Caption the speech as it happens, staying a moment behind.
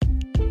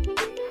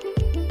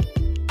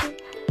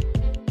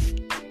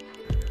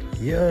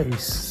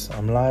Yes,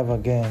 I'm live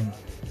again.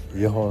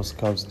 Your host,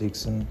 Cubs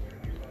Dixon,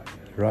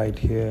 right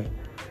here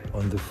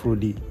on the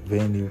Foodie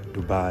Venue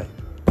Dubai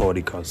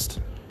podcast.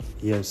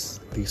 Yes,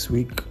 this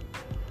week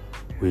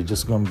we're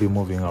just going to be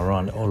moving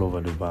around all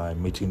over Dubai,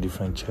 meeting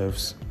different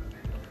chefs,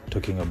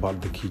 talking about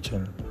the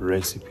kitchen,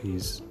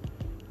 recipes,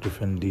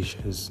 different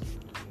dishes,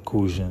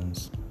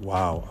 cuisines.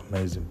 Wow,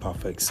 amazing,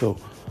 perfect. So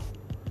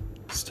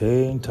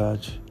stay in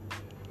touch.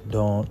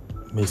 Don't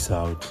miss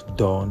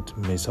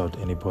out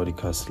any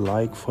podcast.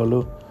 Like,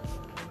 follow,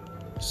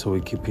 so we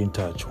keep in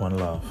touch. One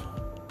love.